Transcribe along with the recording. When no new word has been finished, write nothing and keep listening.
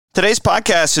Today's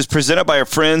podcast is presented by our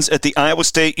friends at the Iowa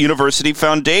State University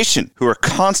Foundation, who are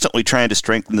constantly trying to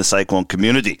strengthen the Cyclone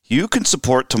community. You can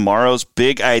support tomorrow's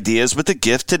big ideas with a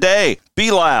gift today. Be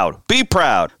loud, be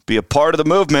proud, be a part of the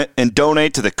movement, and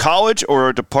donate to the college or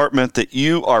a department that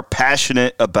you are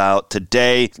passionate about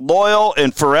today. Loyal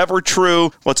and forever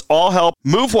true. Let's all help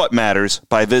move what matters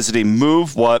by visiting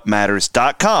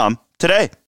movewhatmatters.com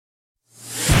today.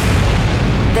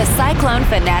 The Cyclone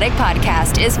Fanatic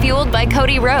Podcast is fueled by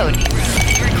Cody Road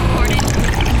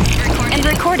and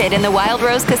recorded in the Wild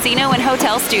Rose Casino and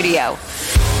Hotel Studio.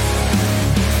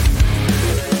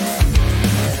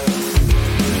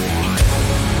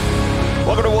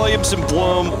 Welcome to Williams and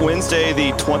Blum, Wednesday,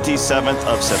 the 27th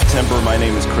of September. My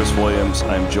name is Chris Williams.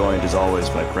 I'm joined, as always,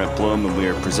 by Brent Blum, and we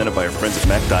are presented by our friends at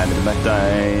McDine and the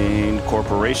McDine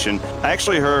Corporation. I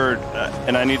actually heard,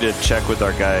 and I need to check with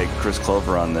our guy, Chris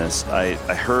Clover, on this. I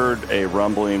heard a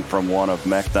rumbling from one of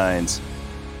McDine's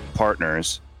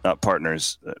partners, not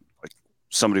partners, like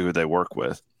somebody who they work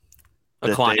with.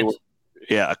 A client.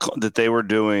 That they were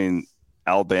doing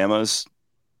Alabama's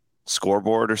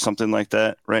scoreboard or something like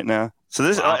that right now. So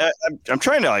this, wow. I'm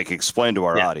trying to explain to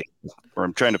our audience, or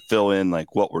I'm trying to fill in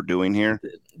what we're doing here.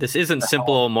 This isn't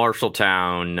simple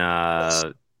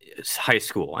Marshalltown high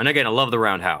school. And again, I love the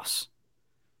Roundhouse,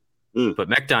 but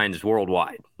McDine's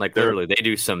worldwide. Literally, they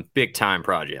do some big time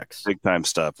projects, big time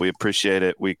stuff. We appreciate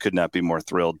it. We could not be more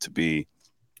thrilled to be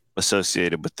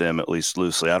associated with them, at least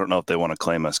loosely. I don't know if they want to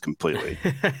claim us completely.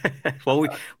 Well,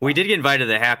 we did get invited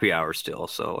to the happy hour still,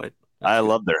 so I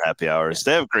love their happy hours.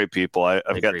 They have great people.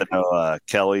 I've got to know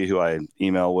Kelly, who I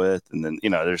email with, and then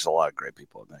there's a lot of great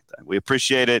people at McDine. We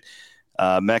appreciate it.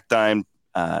 McDine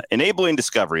enabling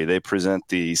discovery. They present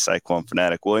the Cyclone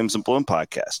Fanatic Williams and Blum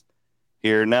podcast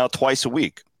here now twice a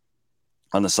week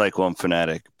on the Cyclone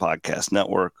Fanatic Podcast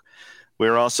Network. We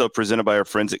are also presented by our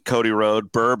friends at Cody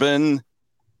Road Bourbon.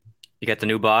 You got the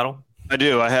new bottle? I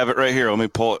do. I have it right here. Let me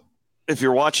pull it. If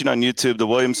you're watching on YouTube, the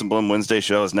Williams and Blum Wednesday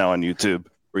show is now on YouTube,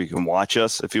 where you can watch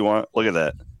us if you want. Look at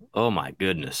that. Oh my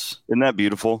goodness. Isn't that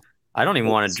beautiful? I don't even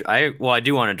want to I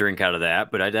do want to drink out of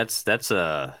that, but that's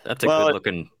a good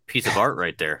looking piece of art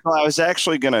right there. Well, I was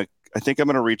actually I think I'm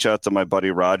gonna reach out to my buddy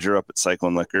Roger up at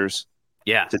Cyclone Liquors.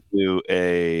 Yeah. To do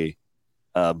a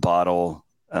bottle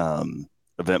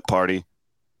event party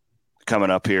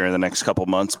coming up here in the next couple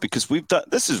months, because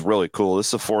this is really cool. This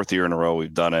is the fourth year in a row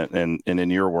we've done it, and in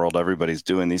your world everybody's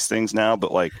doing these things now,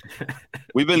 but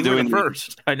we've been doing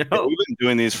first. I know we've been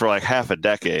doing these for half a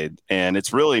decade, and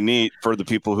it's really neat for the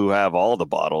people who have all the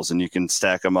bottles, and you can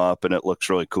stack them up and it looks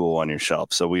really cool on your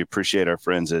shelf. So we appreciate our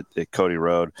friends at Cody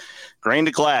Road. Grain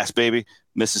to glass, baby.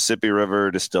 Mississippi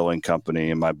River Distilling Company,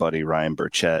 and my buddy Ryan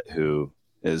Burchett, who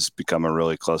has become a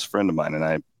really close friend of mine, and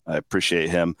I appreciate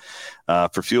him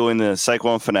for fueling the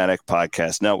Cyclone Fanatic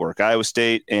Podcast Network. Iowa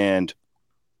State and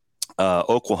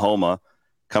Oklahoma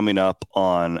coming up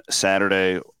on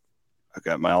Saturday. I've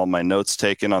got all my notes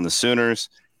taken on the Sooners.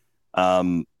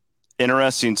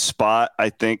 Interesting spot, I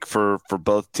think, for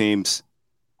both teams.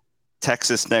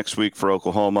 Texas next week for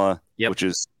Oklahoma, which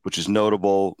is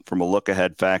notable from a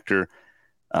look-ahead factor.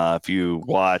 If you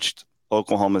watched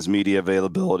Oklahoma's media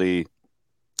availability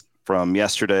from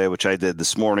yesterday, which I did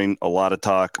this morning, a lot of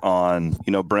talk on,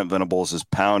 Brent Venables is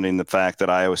pounding the fact that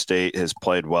Iowa State has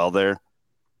played well there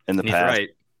in the past. Right.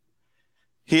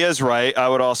 He is right. I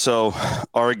would also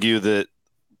argue that,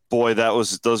 boy,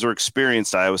 those are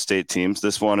experienced Iowa State teams.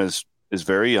 This one is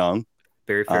very young,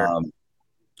 very fair,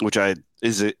 which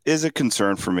is a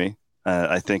concern for me.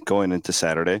 I think going into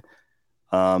Saturday,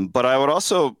 but I would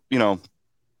also,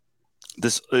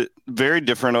 this very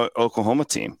different Oklahoma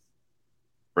team,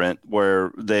 Brent,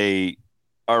 where they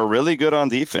are really good on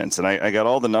defense. And I got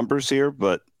all the numbers here,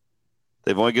 but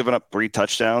they've only given up 3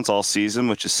 touchdowns all season,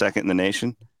 which is second in the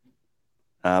nation.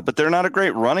 But they're not a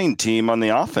great running team on the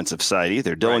offensive side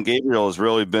either. Dylan Gabriel has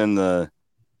really been the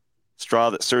straw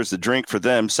that stirs the drink for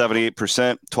them.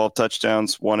 78%, 12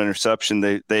 touchdowns, 1 interception.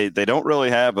 They don't really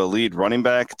have a lead running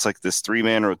back. It's like this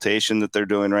 3-man rotation that they're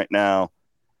doing right now.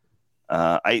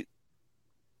 I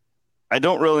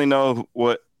don't really know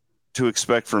what to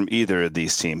expect from either of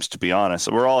these teams, to be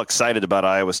honest. We're all excited about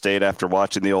Iowa State after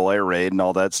watching the old air raid and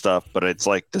all that stuff, but it's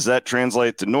does that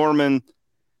translate to Norman?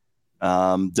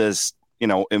 And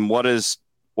what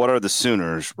are the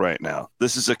Sooners right now?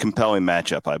 This is a compelling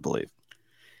matchup, I believe.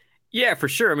 Yeah, for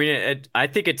sure. I mean, I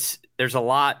think there's a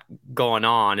lot going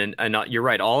on, and you're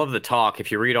right. All of the talk,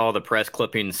 if you read all the press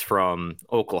clippings from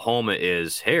Oklahoma,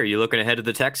 is, hey, are you looking ahead to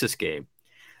the Texas game?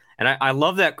 And I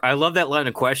love that. I love that line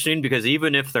of questioning, because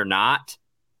even if they're not,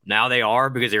 now they are,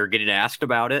 because they were getting asked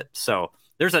about it. So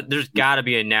there's got to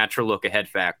be a natural look ahead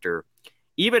factor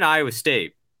even Iowa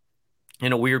State,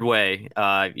 in a weird way,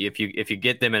 if you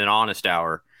get them in an honest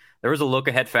hour, there was a look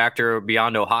ahead factor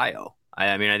beyond Ohio.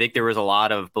 I mean, I think there was a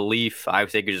lot of belief Iowa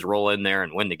State could just roll in there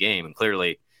and win the game, and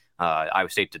clearly Iowa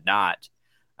State did not.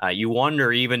 You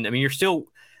wonder even, I mean, you're still,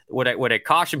 what I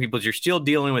caution people is you're still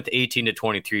dealing with 18 to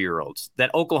 23-year-olds.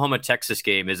 That Oklahoma-Texas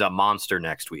game is a monster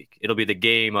next week. It'll be the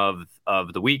game of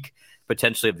the week,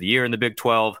 potentially of the year in the Big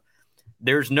 12.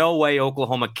 There's no way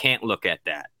Oklahoma can't look at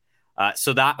that.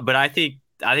 But I think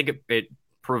it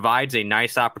provides a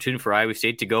nice opportunity for Iowa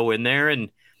State to go in there, and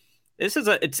there's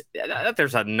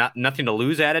nothing to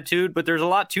lose attitude, but there's a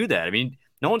lot to that. I mean,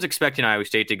 no one's expecting Iowa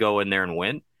State to go in there and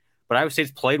win, but Iowa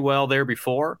State's played well there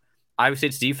before. Iowa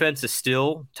State's defense is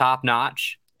still top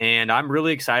notch, and I'm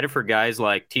really excited for guys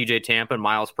like TJ Tampa and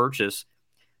Miles Purchase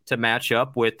to match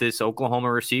up with this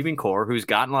Oklahoma receiving core who's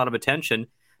gotten a lot of attention.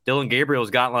 Dylan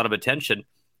Gabriel's gotten a lot of attention,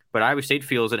 but Iowa State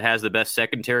feels it has the best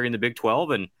secondary in the Big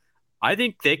 12, and I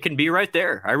think they can be right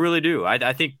there. I really do.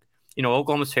 I think,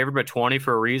 Oklahoma's favored by 20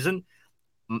 for a reason.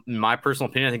 In my personal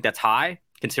opinion, I think that's high,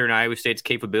 considering Iowa State's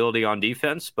capability on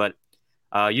defense, but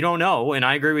you don't know, and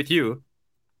I agree with you.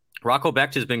 Rocco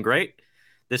Becht has been great.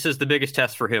 This is the biggest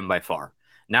test for him by far.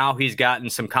 Now he's gotten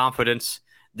some confidence.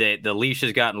 The leash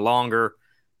has gotten longer,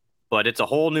 but it's a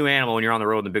whole new animal when you're on the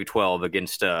road in the Big 12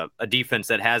 against a defense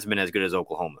that has been as good as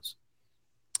Oklahoma's.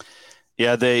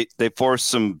 Yeah, they forced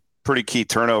some pretty key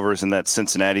turnovers in that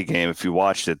Cincinnati game. If you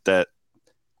watched it, that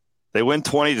they win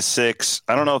 20-6.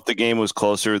 I don't know if the game was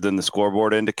closer than the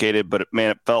scoreboard indicated, but man,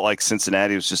 it felt like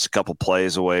Cincinnati was just a couple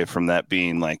plays away from that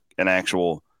being like an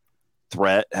actual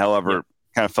threat. However,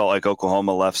 kind of felt like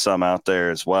Oklahoma left some out there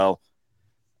as well.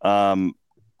 I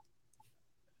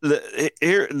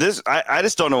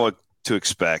just don't know what to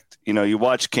expect. You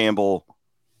watch Campbell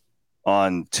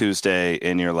on Tuesday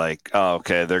and you're like, oh,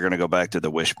 okay, they're going to go back to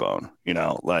the wishbone,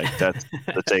 like that's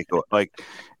the takeaway. Like,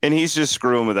 and he's just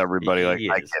screwing with everybody. Like,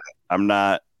 I get it. I'm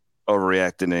not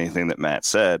overreacting to anything that Matt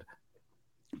said,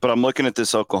 but I'm looking at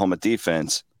this Oklahoma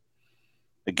defense.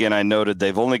 Again, I noted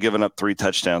they've only given up 3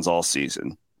 touchdowns all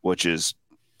season, which is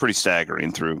pretty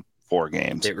staggering through 4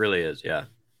 games. It really is. Yeah.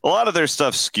 A lot of their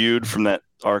stuff skewed from that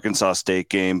Arkansas State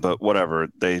game, but whatever,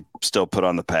 they still put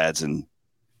on the pads and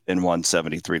won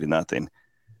 73-0.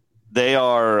 They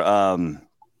are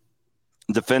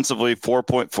defensively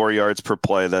 4.4 yards per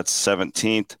play. That's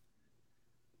 17th.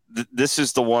 This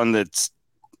is the one that's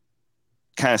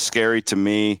kind of scary to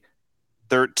me.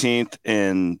 13th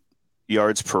in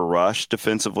yards per rush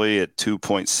defensively at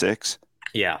 2.6.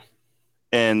 Yeah.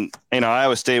 And,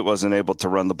 Iowa State wasn't able to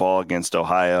run the ball against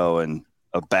Ohio and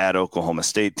a bad Oklahoma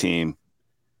State team.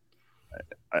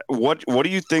 What do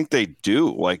you think they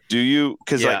do? Like, do you?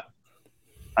 Because,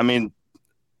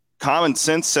 common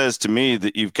sense says to me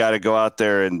that you've got to go out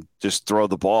there and just throw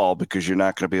the ball because you're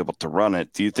not going to be able to run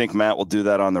it. Do you think Matt will do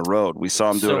that on the road? We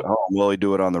saw him do it at home. Will he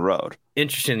do it on the road?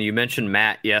 Interesting. You mentioned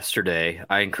Matt yesterday.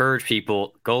 I encourage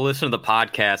people, go listen to the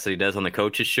podcast that he does on the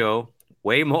Coach's Show.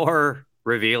 Way more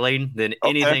revealing than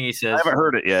anything he says. I haven't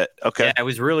heard it yet. Okay. Yeah, it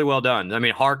was really well done. I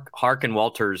mean, Hark and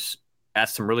Walters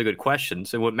asked some really good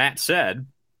questions. And what Matt said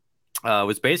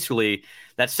was basically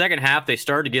that second half, they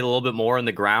started to get a little bit more in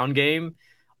the ground game.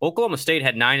 Oklahoma State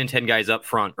had 9 and 10 guys up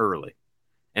front early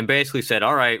and basically said,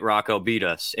 all right, Rocco, beat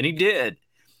us. And he did.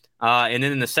 And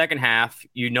then in the second half,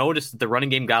 you noticed that the running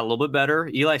game got a little bit better.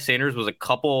 Eli Sanders was a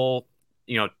couple,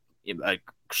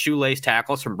 shoelace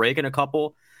tackles from breaking a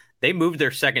couple. They moved their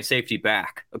second safety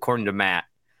back, according to Matt,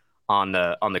 on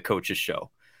the Coach's Show.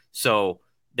 So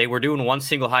they were doing one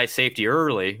single high safety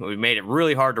early. We made it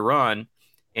really hard to run.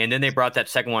 And then they brought that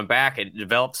second one back and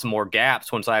developed some more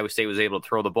gaps once Iowa State was able to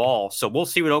throw the ball. So we'll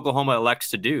see what Oklahoma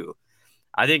elects to do.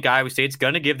 I think Iowa State's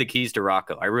going to give the keys to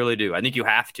Rocco. I really do. I think you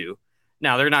have to.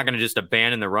 Now, they're not going to just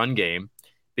abandon the run game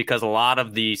because a lot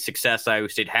of the success Iowa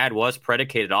State had was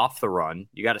predicated off the run.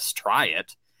 You got to try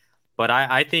it. But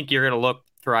I think you're going to look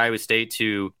for Iowa State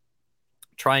to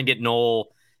try and get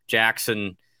Knoll,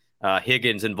 Jackson,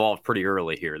 Higgins involved pretty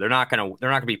early here. They're not going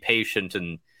to be patient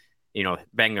and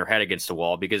bang their head against the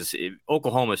wall because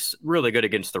Oklahoma's really good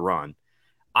against the run.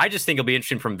 I just think it'll be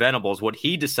interesting from Venables what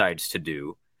he decides to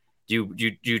do. Do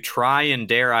you try and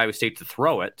dare Iowa State to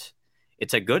throw it?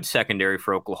 It's a good secondary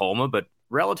for Oklahoma, but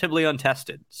relatively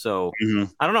untested. So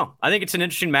I don't know. I think it's an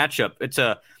interesting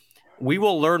matchup. We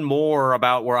will learn more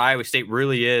about where Iowa State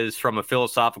really is from a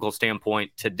philosophical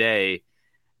standpoint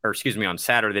on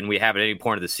Saturday than we have at any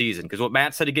point of the season. Because what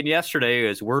Matt said again yesterday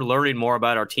is we're learning more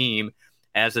about our team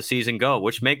as the season goes,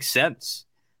 which makes sense.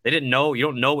 You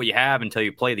don't know what you have until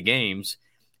you play the games.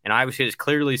 And Iowa State has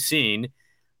clearly seen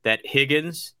that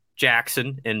Higgins,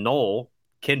 Jackson, and Knoll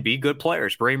can be good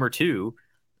players, Bramer too.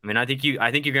 I mean, I think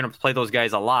you're going to play those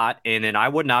guys a lot, and then I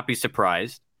would not be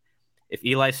surprised if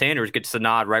Eli Sanders gets the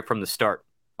nod right from the start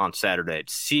on Saturday. It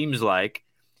seems like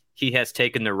he has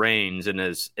taken the reins and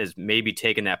has maybe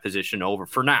taken that position over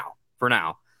for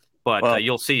now. But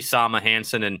you'll see Sama,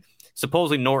 Hansen, and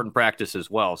supposedly Norton practice as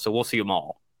well. So we'll see them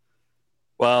all.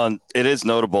 Well, and it is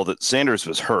notable that Sanders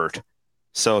was hurt,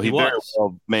 so he very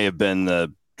well may have been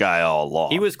the guy all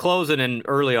along. He was closing in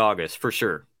early August for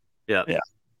sure. Yeah.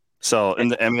 So,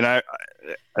 I've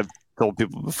told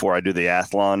people before, I do the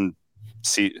athlon,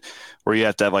 where you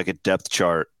have to have like a depth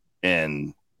chart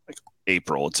in like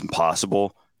April. It's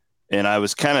impossible, and I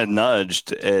was kind of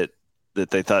nudged that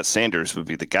they thought Sanders would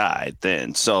be the guy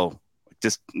then. So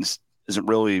this isn't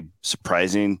really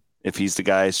surprising if he's the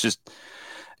guy. It's just.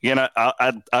 Again,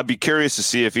 I'd be curious to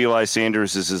see if Eli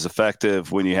Sanders is as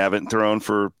effective when you haven't thrown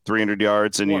for 300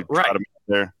 yards and you trot him out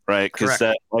there, right? Because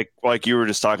that, like you were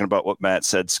just talking about what Matt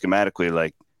said schematically,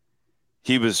 like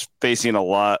he was facing a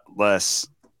lot less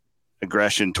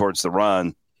aggression towards the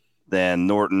run than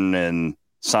Norton and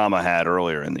Sama had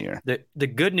earlier in the year. The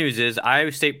good news is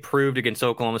Iowa State proved against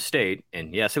Oklahoma State,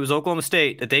 and yes, it was Oklahoma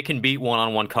State, that they can beat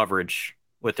one-on-one coverage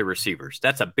with the receivers.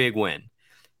 That's a big win.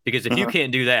 Because if you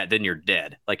can't do that, then you're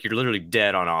dead. Like, you're literally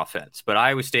dead on offense. But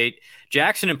Iowa State,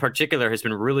 Jackson in particular, has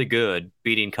been really good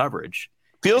doesn't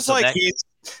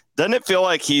it feel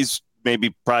like he's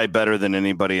maybe probably better than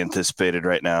anybody anticipated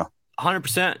right now?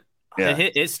 100%. Yeah.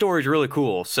 And his story is really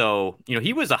cool. So,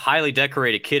 he was a highly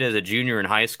decorated kid as a junior in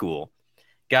high school.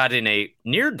 Got in a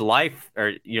near life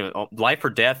or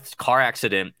death car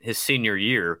accident his senior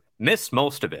year, missed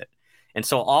most of it. And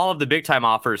so all of the big-time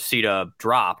offers C-Dub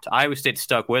dropped. Iowa State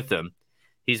stuck with him.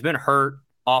 He's been hurt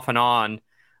off and on,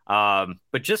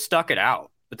 but just stuck it out.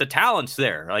 But the talent's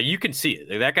there. You can see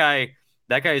it. That guy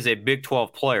is a Big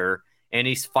 12 player, and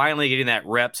he's finally getting that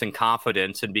reps and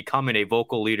confidence and becoming a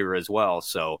vocal leader as well.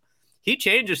 So he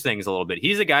changes things a little bit.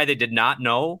 He's a guy that did not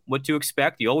know what to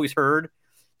expect. You always heard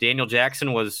Daniel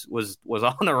Jackson was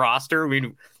on the roster. I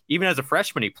mean, even as a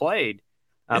freshman, he played.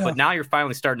 But now you're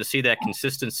finally starting to see that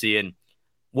consistency. And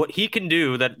what he can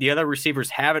do that the other receivers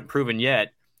haven't proven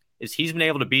yet is he's been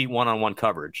able to beat one-on-one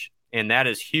coverage. And that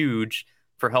is huge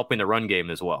for helping the run game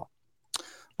as well.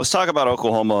 Let's talk about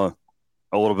Oklahoma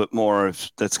a little bit more.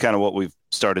 That's kind of what we've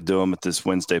started doing with this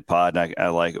Wednesday pod. And I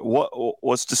like it.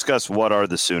 Let's discuss what are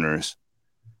the Sooners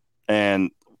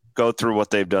and go through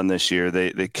what they've done this year.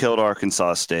 They killed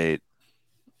Arkansas State.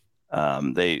 By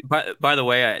the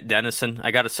way, Denison,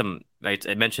 I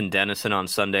mentioned Denison on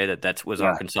Sunday that was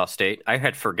Arkansas State. I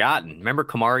had forgotten. Remember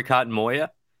Kamari Cotton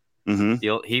Moya? Mm-hmm.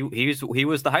 He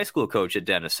was the high school coach at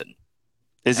Denison.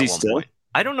 Is he still? Point.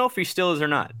 I don't know if he still is or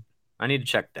not. I need to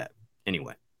check that.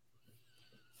 Anyway,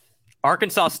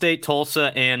 Arkansas State,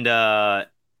 Tulsa, and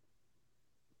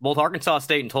both Arkansas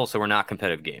State and Tulsa were not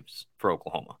competitive games for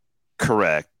Oklahoma.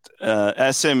 Correct.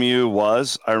 SMU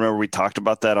was. I remember we talked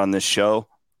about that on this show.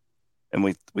 And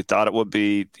we thought it would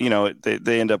be,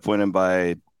 they end up winning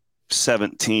by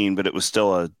 17, but it was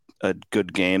still a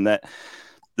good game. That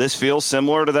this feels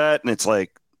similar to that, and it's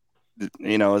like,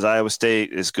 is Iowa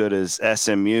State as good as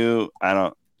SMU? I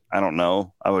don't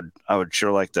know. I would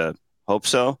sure like to hope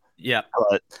so. Yeah,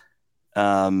 but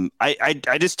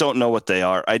I just don't know what they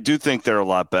are. I do think they're a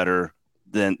lot better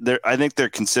than I think they're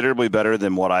considerably better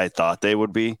than what I thought they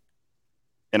would be.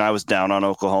 And I was down on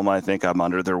Oklahoma. I think I'm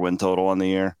under their win total on the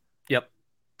year. Yep.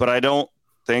 But I don't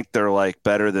think they're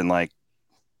better than I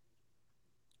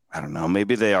don't know.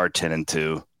 Maybe they are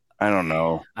 10-2. I don't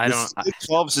know. Big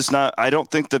 12's is not. I don't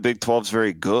think the Big 12's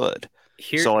very good.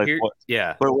 What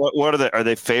are they? Are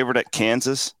they favored at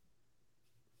Kansas?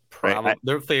 Probably.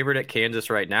 They're favored at Kansas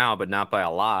right now, but not by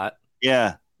a lot.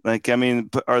 Yeah. But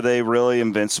are they really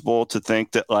invincible to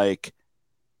think that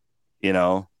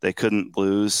they couldn't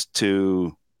lose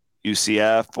to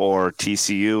UCF or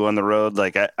TCU on the road?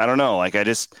 I don't know. I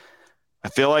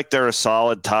feel like they're a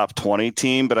solid top 20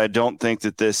 team, but I don't think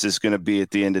that this is going to be at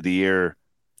the end of the year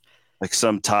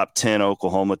some top 10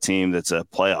 Oklahoma team that's a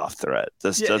playoff threat.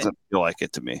 This doesn't feel like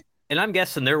it to me. And I'm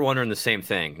guessing they're wondering the same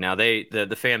thing. Now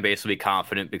the fan base will be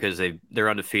confident because they're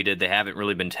undefeated. They haven't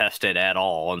really been tested at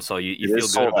all, and so you feel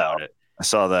good about it. I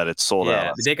saw that it's sold out.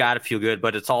 Yeah, they got to feel good,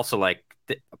 but it's also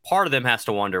part of them has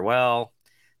to wonder, well,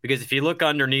 because if you look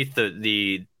underneath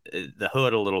the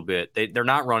hood a little bit, they're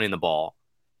not running the ball.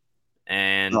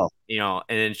 And and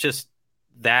it's just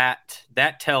that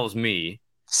tells me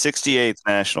 68th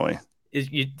nationally.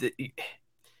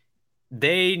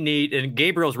 They need, and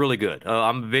Gabriel's really good.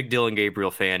 I'm a big Dylan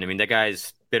Gabriel fan. I mean, that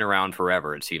guy's been around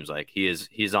forever. It seems like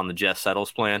he's on the Jess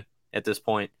Settles plan at this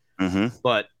point. Mm-hmm.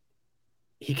 But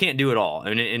he can't do it all.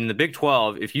 And in the Big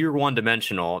 12, if you're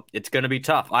one-dimensional, it's going to be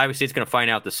tough. Iowa State's going to find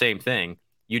out the same thing.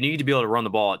 You need to be able to run the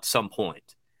ball at some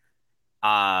point.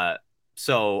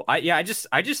 So I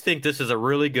just think this is a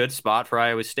really good spot for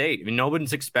Iowa State. I mean,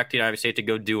 nobody's expecting Iowa State to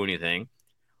go do anything.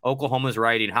 Oklahoma's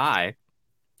riding high.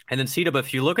 And then CW,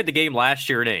 if you look at the game last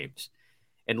year in Ames,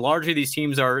 and largely these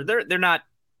teams they're not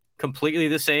completely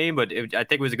the same, but I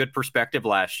think it was a good perspective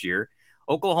last year.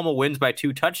 Oklahoma wins by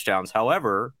 2 touchdowns.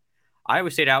 However,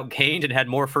 Iowa State outgained and had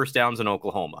more first downs than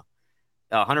Oklahoma.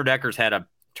 Hunter Deckers had to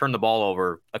turn the ball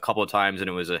over a couple of times, and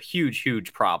it was a huge,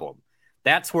 huge problem.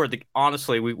 That's where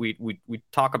honestly we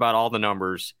talk about all the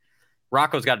numbers.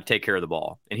 Rocco's got to take care of the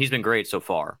ball, and he's been great so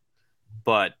far.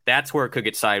 But that's where it could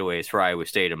get sideways for Iowa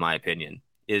State, in my opinion,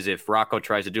 is if Rocco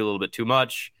tries to do a little bit too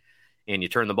much and you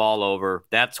turn the ball over,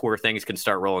 that's where things can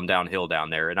start rolling downhill down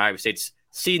there. And Iowa State's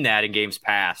seen that in games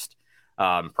past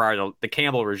prior to the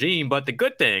Campbell regime. But the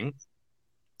good thing,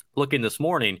 looking this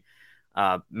morning,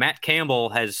 Matt Campbell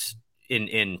has,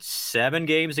 in 7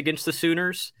 games against the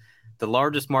Sooners, the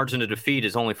largest margin of defeat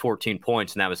is only 14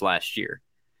 points, and that was last year.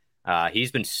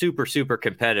 He's been super, super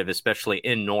competitive, especially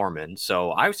in Norman.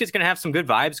 So Iowa State's going to have some good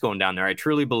vibes going down there. I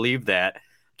truly believe that.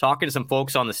 Talking to some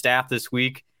folks on the staff this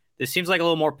week, this seems like a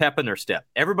little more pep in their step.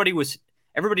 Everybody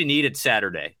needed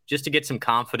Saturday just to get some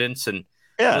confidence, and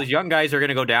those young guys are going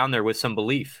to go down there with some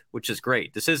belief, which is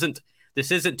great. This isn't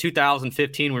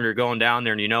 2015 when you're going down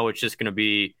there and it's just going to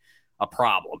be a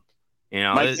problem.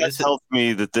 My gut tells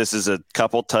me that this is a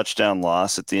couple touchdown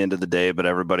loss at the end of the day, but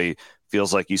everybody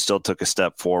feels like you still took a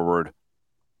step forward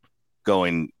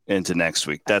going into next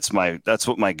week. That's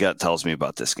what my gut tells me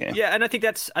about this game. Yeah, and I think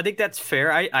that's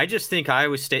fair. I just think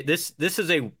Iowa State this is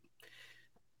a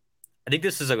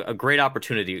great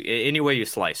opportunity any way you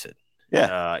slice it.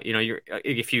 Yeah.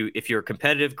 If you're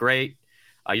competitive, great.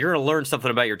 You're going to learn something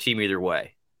about your team either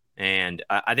way. And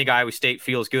I think Iowa State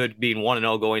feels good being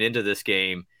 1-0 going into this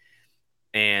game.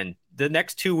 And the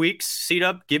next 2 weeks,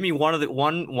 C-Dub, give me one of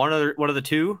the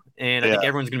two, and I think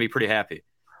everyone's going to be pretty happy.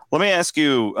 Let me ask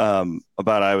you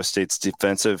about Iowa State's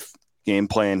defensive game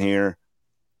plan here.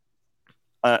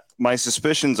 My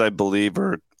suspicions, I believe,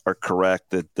 are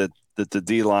correct that the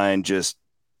D-line it's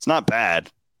not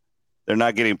bad. They're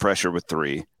not getting pressure with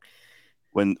 3.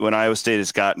 When Iowa State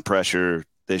has gotten pressure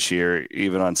this year,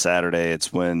 even on Saturday,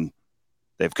 it's when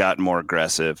they've gotten more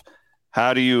aggressive.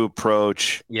 How do you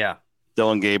approach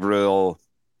Dylan Gabriel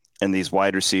and these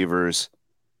wide receivers?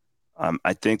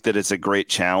 I think that it's a great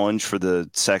challenge for the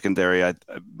secondary. I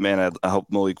hope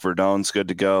Malik Verdon's good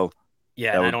to go.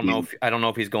 Yeah, and I don't know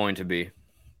if he's going to be.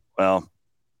 Well,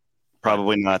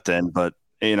 probably not then, but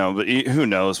but who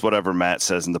knows? Whatever Matt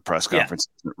says in the press conference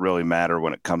doesn't really matter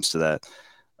when it comes to that.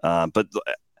 But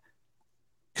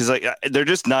because they're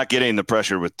just not getting the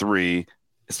pressure with 3.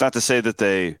 It's not to say that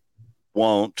they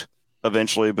won't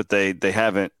eventually, but they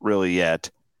haven't really yet.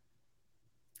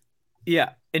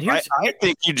 Yeah. And I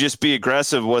think you just be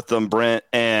aggressive with them, Brent,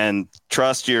 and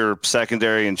trust your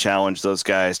secondary and challenge those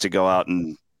guys to go out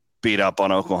and beat up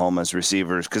on Oklahoma's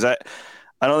receivers. Because I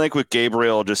don't think with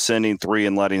Gabriel just sending 3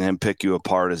 and letting him pick you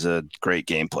apart is a great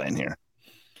game plan here.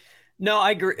 No,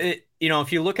 I agree.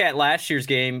 If you look at last year's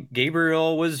game,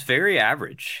 Gabriel was very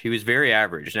average. He was very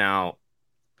average. Now,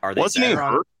 wasn't he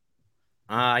hurt?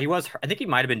 He was. I think he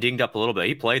might have been dinged up a little bit.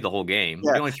 He played the whole game.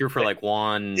 Yeah. He only threw for like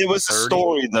 1. It was a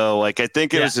story though. I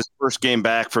think it was his first game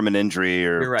back from an injury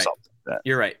or You're right. something like that.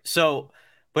 You're right. So,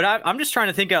 but I'm just trying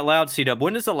to think out loud, C-Dub.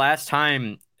 When is the last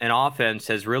time an offense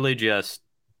has really just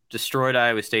destroyed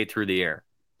Iowa State through the air?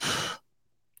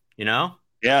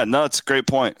 Yeah. No, it's a great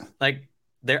point. Like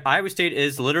Iowa State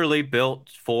is literally built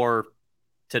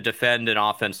to defend an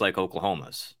offense like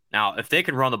Oklahoma's. Now, if they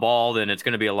can run the ball, then it's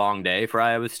going to be a long day for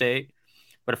Iowa State.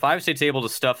 But if Iowa State's able to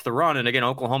stuff the run, and again,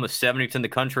 Oklahoma's 70th in the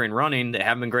country in running, they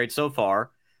haven't been great so far,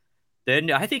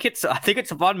 then I think it's a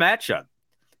fun matchup.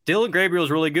 Dylan Gabriel is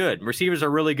really good. Receivers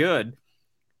are really good.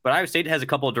 But Iowa State has a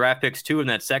couple of draft picks, too, in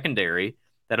that secondary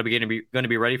that'll be going to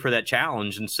be ready for that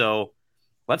challenge. And so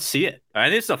let's see it. I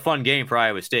mean, this is a fun game for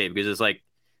Iowa State because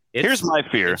here's my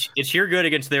fear. It's your good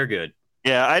against their good.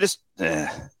 Yeah,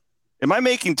 am I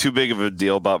making too big of a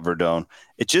deal about Verdon?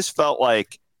 It just felt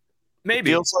like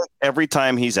maybe it feels like every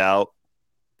time he's out,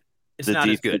 it's not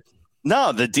as good.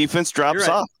 No, the defense drops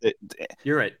off.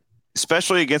 You're right.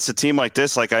 Especially against a team like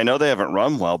this. Like, I know they haven't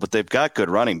run well, but they've got good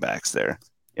running backs there.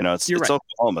 It's right.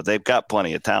 Oklahoma. They've got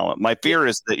plenty of talent. My fear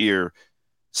is that you're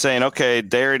saying, okay,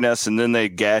 Darius, and then they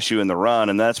gash you in the run,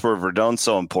 and that's where Verdon's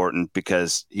so important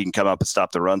because he can come up and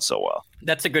stop the run so well.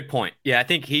 That's a good point. Yeah, I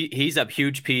think he's a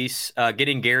huge piece.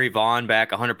 Getting Gary Vaughn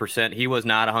back 100%. He was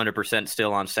not 100%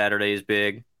 still on Saturday is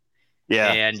big.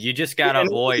 Yeah. And you just got to And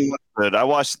avoid. I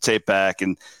watched the tape back,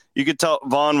 and you could tell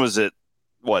Vaughn was at,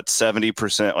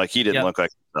 70%? Like, he didn't look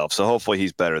like himself. So hopefully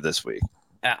he's better this week.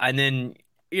 And then,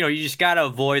 you just got to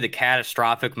avoid the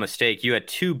catastrophic mistake. You had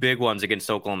two big ones against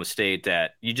Oklahoma State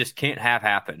that you just can't have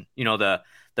happen.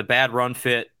 The bad run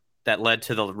fit that led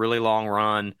to the really long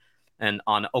run and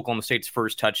on Oklahoma State's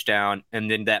first touchdown.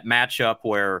 And then that matchup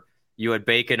where you had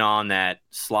Bacon on that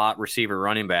slot receiver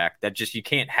running back, that just, you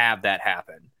can't have that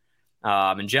happen.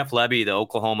 And Jeff Lebby, the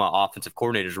Oklahoma offensive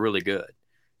coordinator, is really good.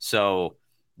 So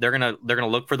they're gonna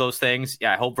look for those things.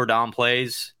 Yeah, I hope Verdon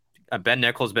plays. Ben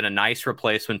Nichols has been a nice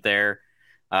replacement there.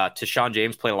 Tashawn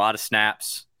James played a lot of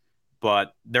snaps,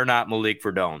 but they're not Malik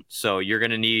Verdon. So you're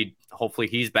gonna need, hopefully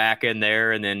he's back in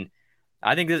there. And then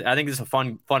I think this is a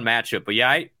fun matchup. But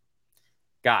yeah,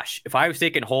 if Iowa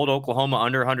State can hold Oklahoma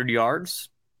under 100 yards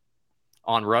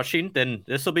on rushing, then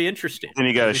this will be interesting. Then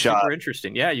you got a shot. Super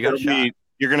interesting. Yeah, you got a shot.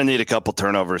 You're going to need a couple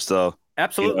turnovers, though.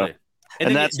 Absolutely.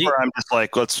 And that's where I'm just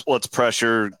like, let's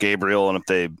pressure Gabriel, and if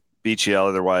they beat you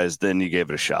otherwise, then you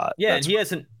gave it a shot. Yeah,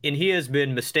 and he has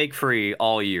been mistake free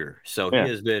all year. So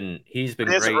he's been he great.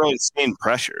 hasn't really seen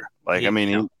pressure. Like,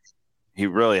 he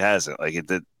really hasn't. Like, it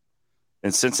did.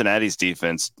 And Cincinnati's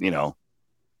defense,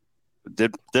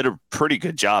 did a pretty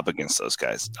good job against those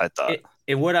guys, I thought.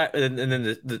 And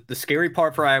then the scary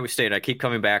part for Iowa State, I keep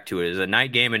coming back to it, is a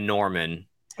night game in Norman.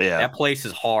 Yeah, that place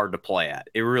is hard to play at.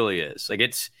 It really is. Like,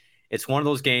 it's one of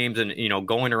those games, and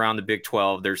going around the Big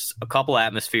 12, there's a couple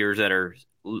atmospheres that are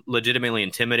legitimately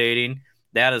intimidating.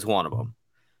 That is one of them,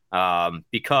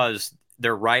 because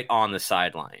they're right on the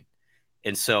sideline,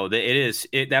 and so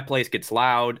that place gets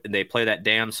loud, and they play that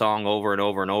damn song over and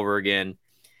over and over again,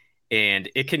 and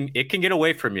it can get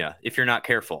away from you if you're not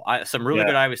careful. Some really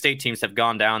good Iowa State teams have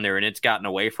gone down there, and it's gotten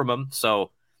away from them.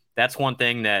 So that's one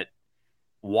thing that.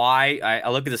 Why I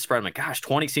look at the spread, I'm like, gosh,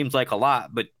 20 seems like a lot,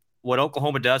 but what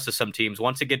Oklahoma does to some teams,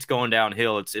 once it gets going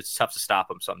downhill, it's tough to stop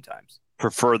them sometimes.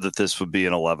 Prefer that this would be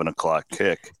an 11 o'clock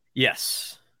kick.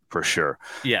 Yes. For sure.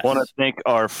 Yes. I want to thank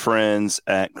our friends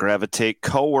at Gravitate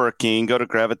Co-working. Go to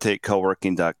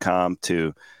gravitatecoworking.com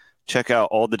to check out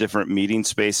all the different meeting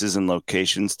spaces and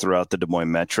locations throughout the Des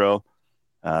Moines Metro.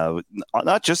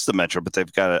 Not just the Metro, but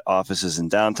they've got offices in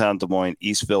downtown Des Moines,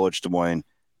 East Village Des Moines,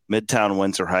 Midtown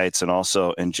Windsor Heights, and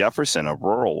also in Jefferson, a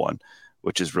rural one,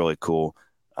 which is really cool.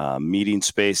 Meeting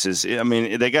spaces. I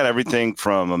mean, they got everything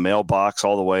from a mailbox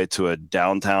all the way to a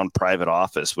downtown private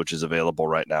office, which is available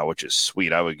right now, which is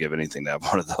sweet. I would give anything to have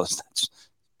one of those. That's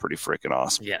pretty freaking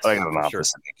awesome. Yes, I got an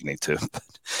office in Ankeny too. But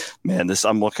man,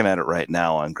 I'm looking at it right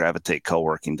now on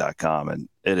gravitatecoworking.com, and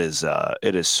it is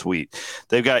sweet.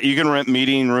 You can rent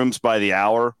meeting rooms by the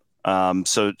hour.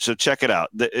 So check it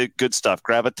out. Good stuff.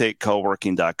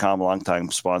 Gravitatecoworking.com, longtime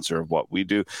sponsor of what we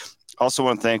do. Also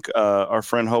want to thank our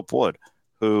friend Hope Wood,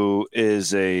 who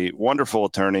is a wonderful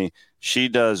attorney. She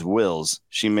does wills.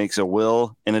 She makes a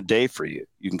will in a day for you.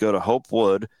 You can go to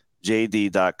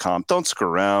hopewoodjd.com. Don't screw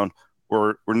around.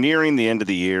 We're nearing the end of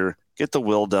the year. Get the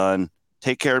will done.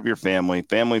 Take care of your family.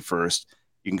 Family first.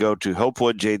 You can go to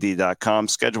hopewoodjd.com.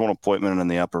 Schedule an appointment in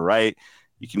the upper right.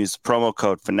 You can use the promo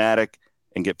code FANATIC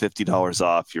and get $50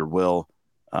 off your will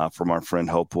from our friend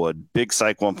Hope Wood. Big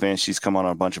Cyclone fan. She's come on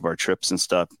a bunch of our trips and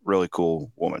stuff. Really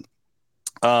cool woman.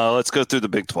 Let's go through the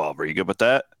Big 12. Are you good with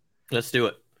that? Let's do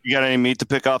it. You got any meat to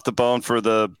pick off the bone for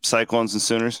the Cyclones and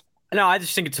Sooners? No, I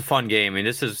just think it's a fun game. I mean,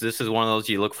 this is one of those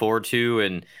you look forward to.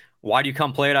 And why do you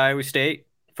come play at Iowa State?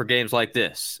 For games like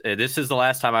this. This is the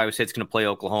last time Iowa State's going to play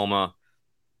Oklahoma,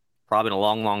 probably in a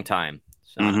long, long time,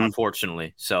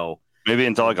 unfortunately. So maybe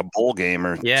until like a bowl game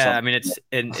or something. I mean, it's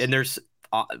and there's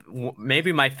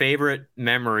maybe my favorite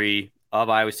memory of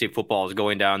Iowa State football is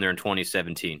going down there in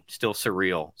 2017. Still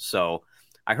surreal. So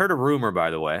I heard a rumor,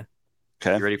 by the way.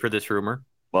 Okay. You ready for this rumor?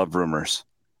 Love rumors.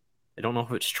 I don't know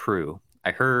if it's true.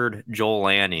 I heard Joel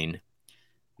Lanning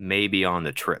may be on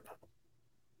the trip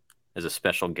as a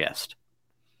special guest.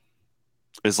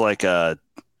 Is like a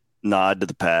nod to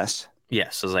the past.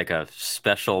 Yes, it's like a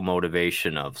special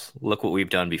motivation of look what we've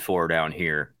done before down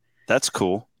here. That's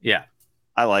cool. Yeah,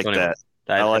 I like that.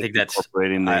 I think that's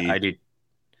incorporating the I do.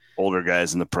 older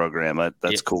guys in the program.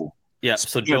 That's cool. Yeah.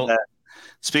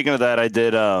 Speaking of that, I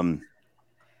did a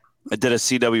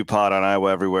CW pod on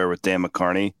Iowa Everywhere with Dan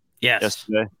McCarney. Yes.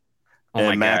 Yesterday. Oh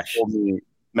my gosh.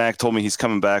 Mac told me he's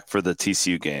coming back for the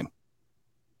TCU game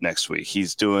next week.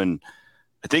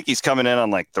 I think he's coming in on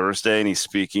like Thursday, and he's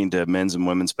speaking to men's and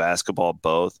women's basketball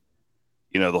both.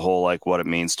 You know, the whole like what it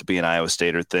means to be an Iowa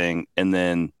Stater thing. And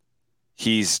then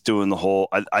he's doing the whole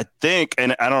I think,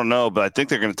 and I don't know, but I think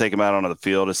they're going to take him out onto the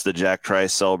field. It's the Jack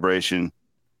Trice celebration,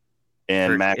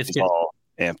 and Mac is all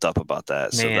amped up about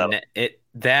that. Man,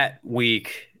 that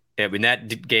week, I mean,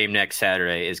 that game next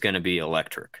Saturday is going to be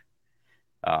electric.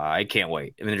 I can't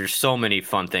wait. I mean, there's so many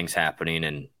fun things happening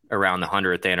and around the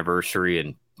 100th anniversary,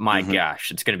 and my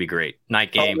gosh, it's going to be great.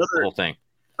 Night game, the whole thing.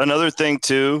 Another thing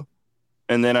too,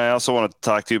 and then I also want to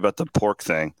talk to you about the pork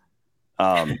thing.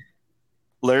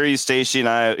 Larry Stacey and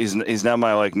I, he's now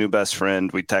my like new best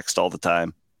friend. We text all the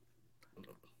time.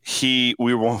 We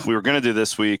were going to do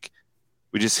this week.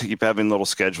 We just keep having little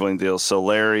scheduling deals. So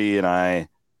Larry and I,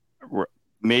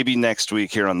 maybe next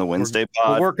week here on the Wednesday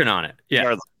pod. We're working on it.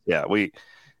 Yeah.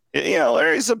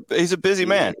 Larry's he's a busy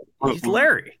man. He's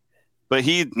Larry. But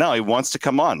he wants to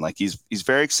come on. Like he's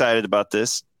very excited about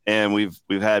this. And we've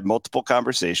had multiple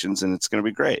conversations and it's going to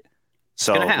be great.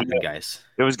 So it's going to happen, guys.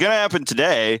 It was going to happen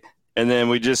today. And then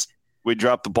we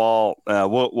dropped the ball.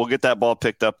 We'll get that ball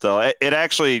picked up though. It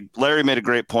actually, Larry made a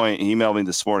great point. He emailed me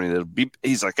this morning.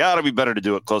 He's like, it'll be better to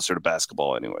do it closer to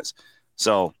basketball anyways.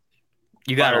 So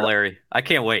you got it, Larry. I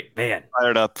can't wait, man.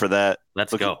 Fired up for that.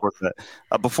 Let's go.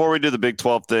 Before we do the Big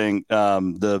 12 thing,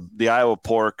 the Iowa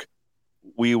pork,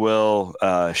 we will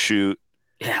shoot.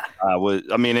 Yeah.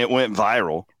 It went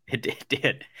viral. It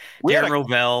did. Darren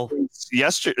Rovell.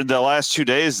 Yesterday, the last 2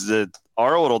 days, the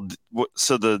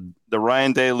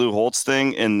Ryan Day, Lou Holtz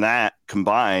thing and that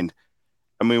combined,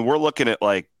 I mean, we're looking at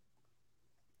like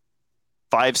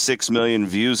 5-6 million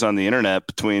views on the internet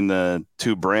between the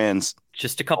two brands.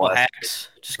 Just a couple hacks.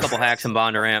 Just a couple hacks in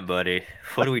Bondurant, buddy.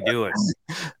 What are we doing?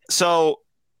 So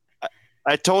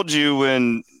I told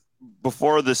you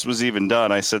before this was even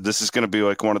done, I said this is going to be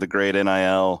like one of the great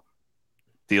NIL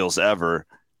deals ever.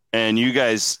 And you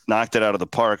guys knocked it out of the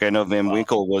park. I know Van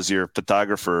Winkle was your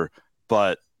photographer,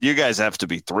 but you guys have to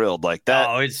be thrilled like that.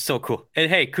 Oh, it's so cool.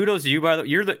 And hey, kudos to you, by the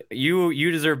way.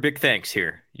 You deserve big thanks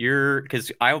here.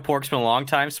 Because Iowa Pork's been a long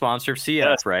time sponsor of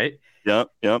CF, right? Yep.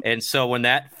 And so when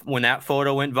that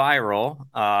photo went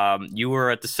viral, you were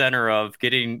at the center of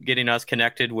getting us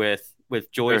connected with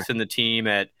Joyce and the team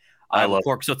at Iowa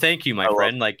Pork. So thank you, my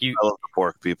friend. I love the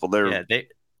pork people.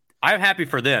 I'm happy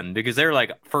for them because they're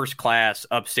like first class,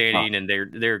 upstanding, and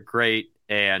they're great.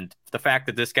 And the fact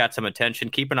that this got some attention,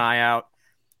 keep an eye out.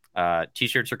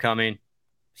 T-shirts are coming.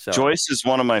 So Joyce is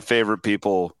one of my favorite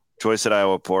people. Joyce at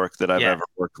Iowa Pork that I've ever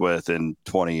worked with in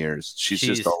 20 years. She's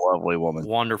just a lovely woman.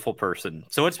 Wonderful person.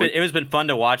 So it was been fun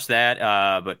to watch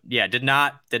that. But yeah, did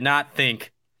not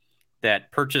think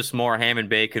that Purchase More Ham and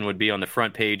Bacon would be on the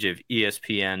front page of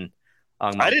ESPN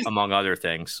among other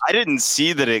things. I didn't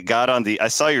see that it got on I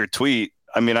saw your tweet.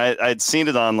 I mean, I'd seen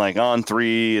it on like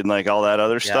On3 and like all that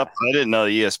other stuff. I didn't know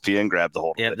ESPN grabbed the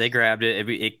whole thing. Yeah, they grabbed it.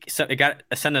 It got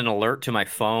sent an alert to my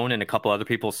phone and a couple other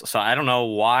people. So I don't know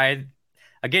why.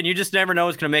 Again, you just never know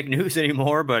what's going to make news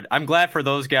anymore. But I'm glad for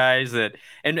those guys that.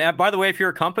 And by the way, if you're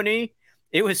a company,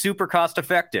 it was super cost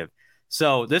effective.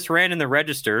 So this ran in the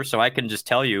register. So I can just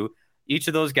tell you, each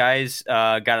of those guys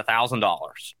got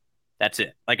 $1,000. That's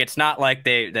it. Like it's not like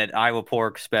that Iowa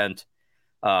Pork spent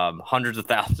hundreds of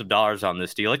thousands of dollars on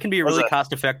this deal. It can be a really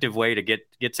cost-effective way to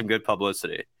get some good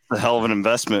publicity. A hell of an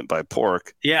investment by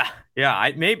Pork. Yeah.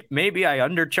 Maybe I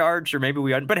undercharged, or maybe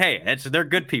but hey, they're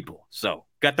good people. So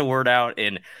got the word out,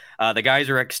 and the guys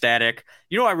are ecstatic.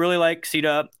 You know what I really like,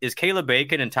 C-Dub, is Caleb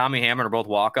Bacon and Tommy Hammond are both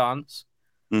walk-ons.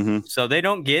 Mm-hmm. So they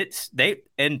don't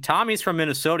and Tommy's from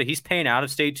Minnesota. He's paying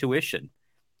out-of-state tuition.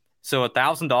 So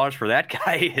 $1,000 for that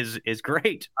guy is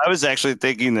great. I was actually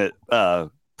thinking that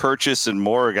Purchase and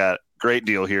Moore got a great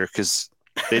deal here because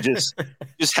they just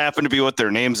happen to be what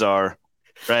their names are,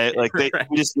 right? Like we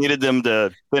just needed them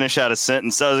to finish out a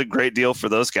sentence. That was a great deal for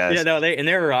those guys. Yeah, no,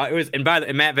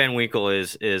 Matt Van Winkle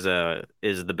is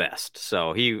the best.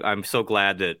 So I'm so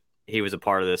glad that he was a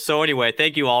part of this. So anyway,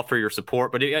 thank you all for your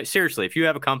support. But seriously, if you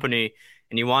have a company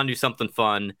and you want to do something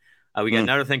fun, we got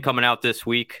another thing coming out this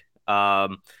week.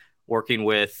 Working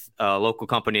with local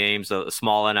company Ames, a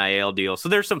small NIL deal. So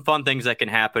there's some fun things that can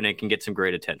happen and can get some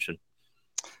great attention.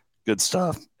 Good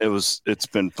stuff. It's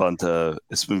been fun to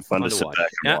sit back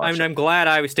and watch. I'm glad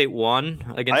Iowa State won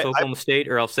against Oklahoma State,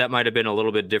 or else that might have been a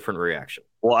little bit different reaction.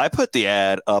 Well, I put the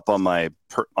ad up on my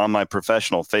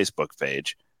professional Facebook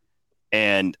page,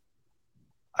 and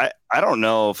I don't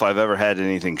know if I've ever had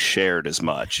anything shared as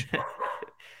much.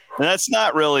 And that's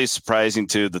not really surprising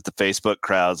too, that the Facebook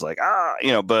crowd's like,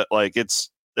 but like it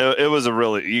was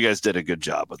you guys did a good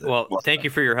job with it. Well, thank you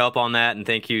for your help on that. And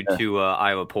thank you to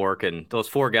Iowa Pork and those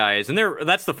four guys. And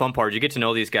that's the fun part. You get to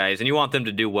know these guys and you want them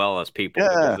to do well as people.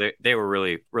 Yeah. They were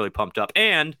really, really pumped up.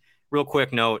 And real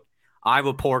quick note,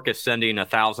 Iowa Pork is sending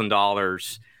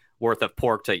 $1,000 worth of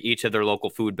pork to each of their local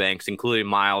food banks, including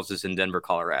Miles is in Denver,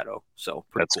 Colorado. So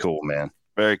that's cool, man.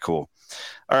 Very cool.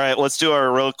 All right, let's do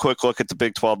our real quick look at the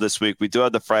Big 12 this week. We do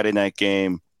have the Friday night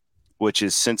game, which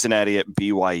is Cincinnati at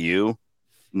BYU.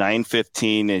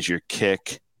 9:15 is your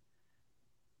kick.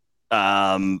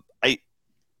 I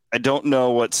don't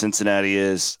know what Cincinnati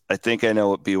is. I think I know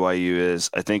what BYU is.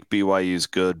 I think BYU is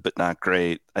good, but not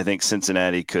great. I think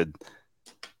Cincinnati could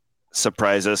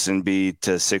surprise us and be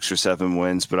to 6 or 7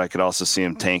 wins, but I could also see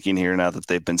them tanking here now that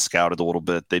they've been scouted a little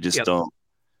bit. They just don't.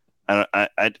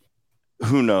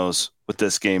 Who knows with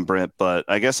this game, Brent? But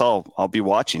I guess I'll be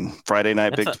watching Friday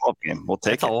night Big 12 game. We'll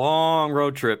take it. It's a long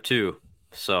road trip too,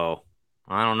 so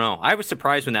I don't know. I was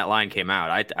surprised when that line came out.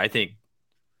 I think.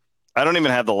 I don't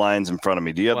even have the lines in front of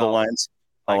me. Do you have the lines?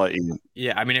 I'll let you.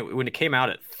 Yeah, I mean, when it came out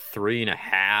at 3.5,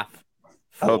 I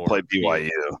would play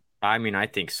BYU. I mean, I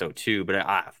think so too. But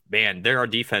man, our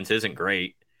defense isn't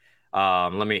great.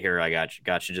 Let me hear. I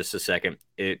got you just a second.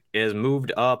 It is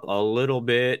moved up a little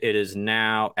bit. It is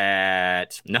now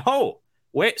at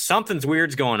something's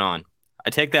weird's going on.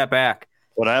 I take that back.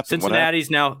 What happened?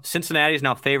 Cincinnati's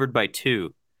now favored by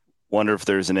 2. Wonder if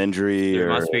there's an injury. There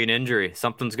must be an injury.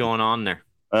 Something's going on there.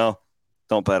 Well,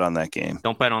 don't bet on that game.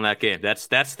 Don't bet on that game. That's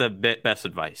the best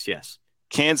advice. Yes.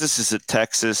 Kansas is at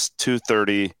Texas,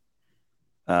 2:30.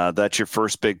 That's your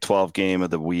first Big 12 game of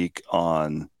the week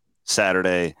on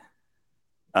Saturday.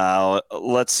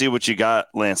 Let's see what you got,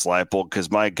 Lance Leipold, because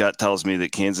my gut tells me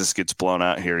that Kansas gets blown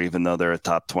out here, even though they're a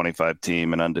top 25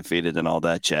 team and undefeated and all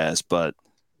that jazz. But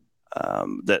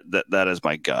that is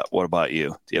my gut. What about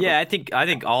you? I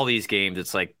think all these games,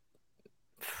 it's like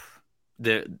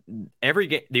the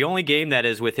only game that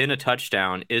is within a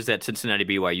touchdown is that Cincinnati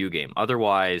BYU game.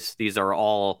 Otherwise, these are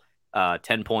all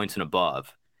 10 points and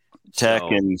above. Tech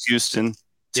and Houston,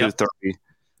 2:30.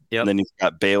 Yep. And then you've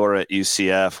got Baylor at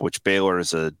UCF, which Baylor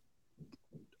is a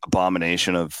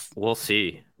abomination of. We'll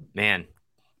see, man.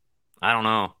 I don't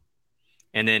know.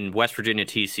 And then West Virginia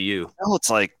TCU. Well, it's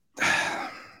like.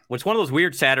 It's one of those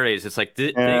weird Saturdays. It's like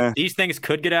these things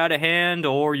could get out of hand,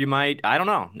 or you might. I don't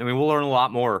know. I mean, we'll learn a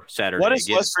lot more Saturday. What is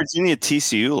West Virginia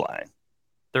TCU line?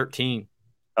 13.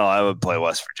 Oh, I would play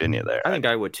West Virginia there. I think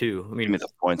I would too. I mean, give me the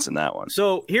points in that one.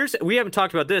 So we haven't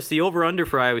talked about this. The over/under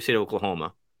for Iowa State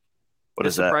Oklahoma. What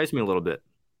is that? Surprised me a little bit.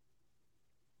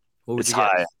 It's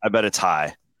high. I bet it's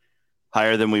high.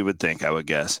 Higher than we would think, I would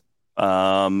guess.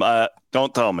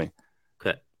 Don't tell me.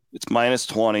 Okay. It's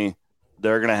 -20.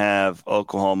 They're going to have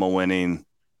Oklahoma winning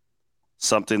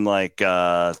something like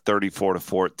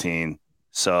 34-14.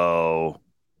 So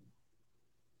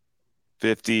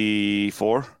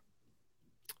 54.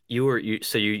 You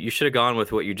should have gone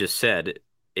with what you just said.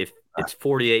 If it's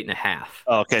 48.5.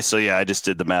 Okay, so I just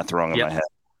did the math wrong in my head.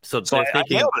 So they're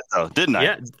thinking, I nailed it though, didn't I?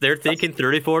 Yeah, they're thinking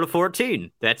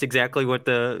 34-14. That's exactly what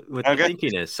the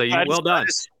thinking is. So well done.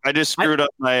 I just screwed up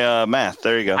my math.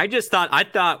 There you go. I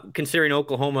thought considering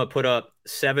Oklahoma put up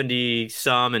 70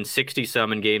 some and 60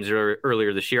 some in games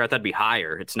earlier this year, I thought it'd be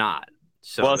higher. It's not.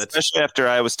 So especially after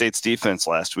Iowa State's defense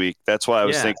last week. That's why I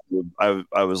was thinking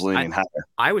I was leaning higher.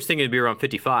 I was thinking it'd be around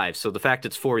 55. So the fact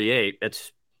it's 48,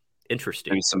 that's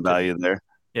interesting. Maybe some value there.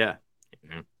 Yeah.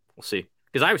 We'll see.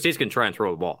 Because Iowa State's going to try and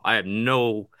throw the ball. I have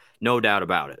no doubt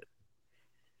about it.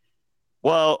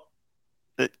 Well,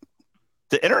 the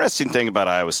interesting thing about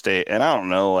Iowa State, and I don't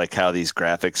know like how these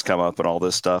graphics come up and all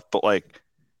this stuff, but like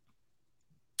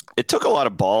it took a lot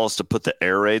of balls to put the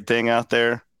air raid thing out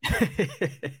there.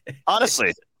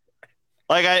 Honestly,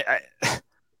 like I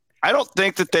don't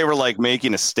think that they were like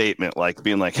making a statement, like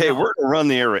being like, "Hey, we're going to run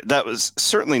the air raid." That was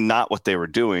certainly not what they were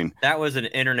doing. That was an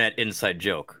internet inside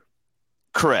joke.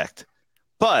 Correct.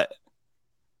 But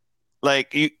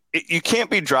like you can't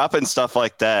be dropping stuff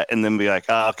like that and then be like,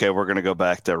 okay, we're going to go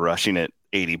back to rushing it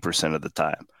 80% of the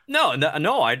time. No.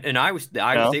 Iowa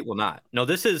State will not. No,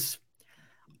 this is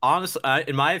honestly,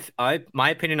 in my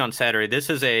opinion on Saturday, this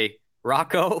is a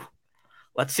Rocco,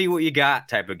 let's see what you got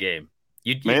type of game.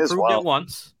 You proved it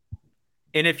once,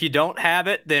 and if you don't have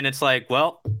it, then it's like,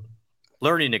 well,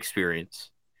 learning experience.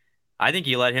 I think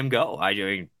you let him go.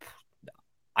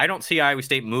 I don't see Iowa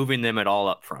State moving them at all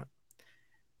up front.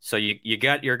 So you're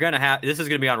going to have – this is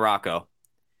going to be on Rocco.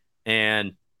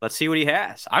 And let's see what he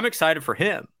has. I'm excited for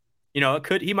him.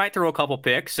 He might throw a couple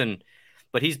picks,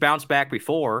 but he's bounced back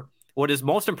before. What is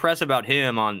most impressive about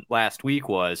him on last week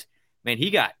was, man, he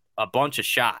got a bunch of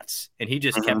shots, and he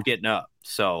just kept getting up.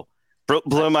 So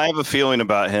Blum, I have a feeling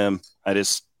about him. I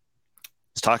just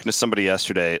was talking to somebody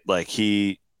yesterday. Like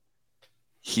he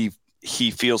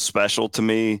feels special to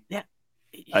me. Yeah.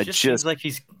 Seems like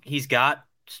he's got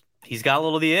a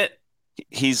little of the it.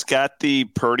 He's got the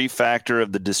Purdy factor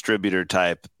of the distributor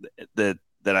type that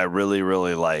I really,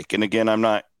 really like. And again, I'm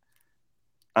not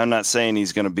I'm not saying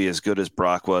he's going to be as good as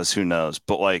Brock was. Who knows?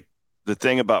 But like the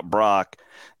thing about Brock,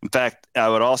 in fact, I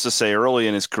would also say early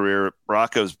in his career,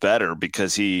 Rocco's better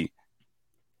because he's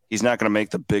not going to make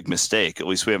the big mistake. At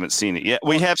least we haven't seen it yet.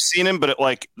 We have seen him, but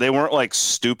they weren't like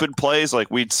stupid plays.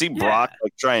 Like we'd see Brock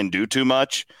like try and do too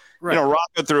much. Right.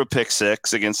 Rocco threw a pick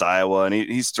 6 against Iowa, and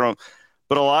he's thrown,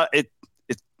 but a lot.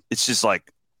 It's just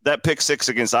like that pick 6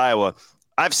 against Iowa.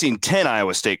 I've seen 10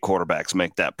 Iowa State quarterbacks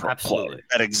make that play,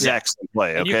 that exact same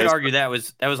play. And you could argue that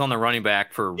was on the running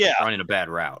back for running a bad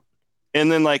route.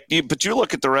 And then but you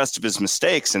look at the rest of his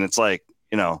mistakes, and it's like,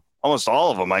 almost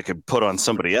all of them I could put on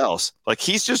somebody else. Like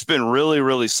he's just been really,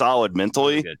 really solid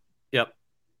mentally. Really good. Yep.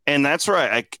 And that's where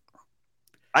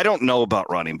I don't know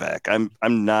about running back. I'm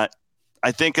not.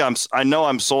 I know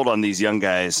I'm sold on these young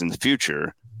guys in the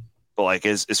future, but like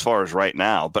as far as right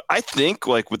now. But I think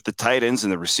like with the tight ends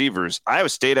and the receivers, Iowa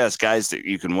State has guys that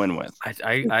you can win with.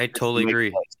 I totally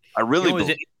agree. I really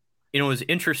believe. It was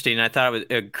interesting. I thought it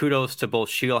was kudos to both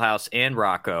Shieldhouse and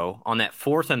Rocco on that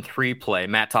 4th and 3 play.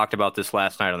 Matt talked about this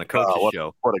last night on the coaches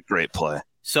show. What a great play.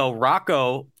 So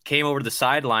Rocco came over to the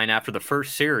sideline after the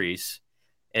first series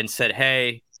and said,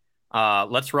 hey,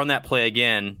 let's run that play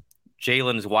again.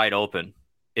 Jalen's wide open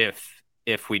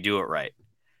if we do it right.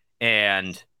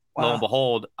 And lo and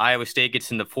behold, Iowa State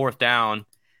gets in the 4th down,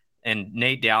 and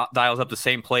Nate dials up the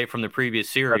same play from the previous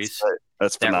series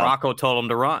that Rocco told him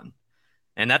to run.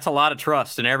 And that's a lot of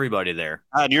trust in everybody there.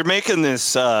 God, you're making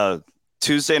this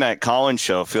Tuesday Night Collins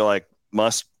show feel like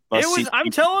must see. I'm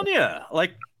telling you,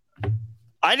 like,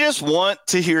 I just want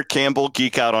to hear Campbell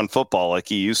geek out on football like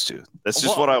he used to. That's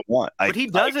just what I want. But he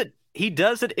does it. He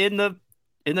does it in the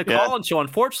Collins show.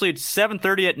 Unfortunately, it's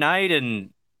 7:30 at night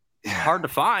and hard to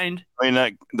find. I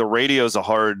mean, the radio's a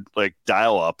hard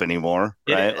dial up anymore.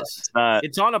 Right? It is.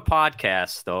 It's on a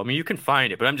podcast though. I mean, you can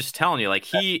find it, but I'm just telling you, like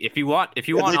if you want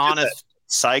honest.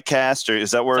 Sidecast, or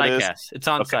is that where it is? It's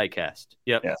on Sidecast.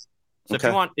 Yep. Yeah. So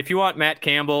if you want Matt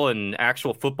Campbell and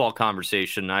actual football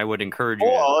conversation, I would encourage you.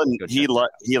 Well, and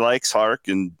he likes Hark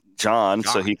and John,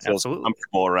 so he feels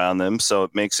comfortable around them. So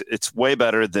it's way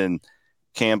better than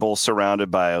Campbell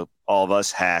surrounded by all of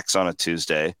us hacks on a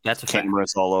Tuesday. That's a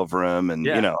cameras all over him, and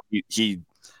he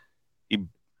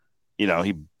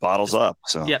bottles up.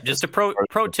 So just a pro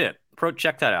tip.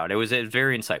 Check that out. It was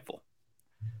very insightful.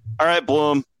 All right,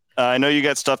 Blum. I know you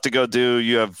got stuff to go do.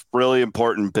 You have really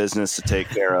important business to take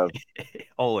care of.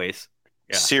 Always.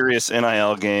 Yeah. Serious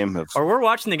NIL game. Or we're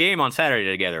watching the game on Saturday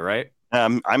together, right?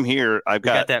 I'm here. I've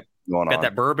got that going on. Got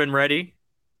that bourbon ready?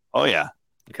 Oh, yeah.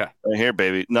 Okay. Right here,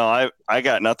 baby. No, I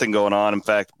got nothing going on. In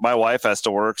fact, my wife has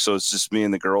to work, so it's just me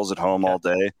and the girls at home all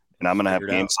day, and I'm going to have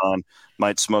games on.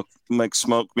 Might smoke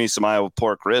me some Iowa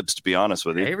pork ribs, to be honest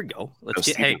with you. Here we go.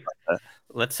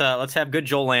 Let's have good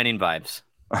Joel Lanning vibes.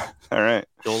 All right.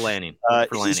 Joel Lanning.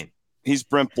 He's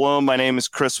Brent Blum. My name is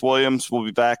Chris Williams. We'll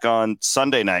be back on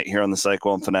Sunday night here on the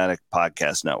Cyclone Fanatic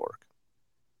Podcast Network.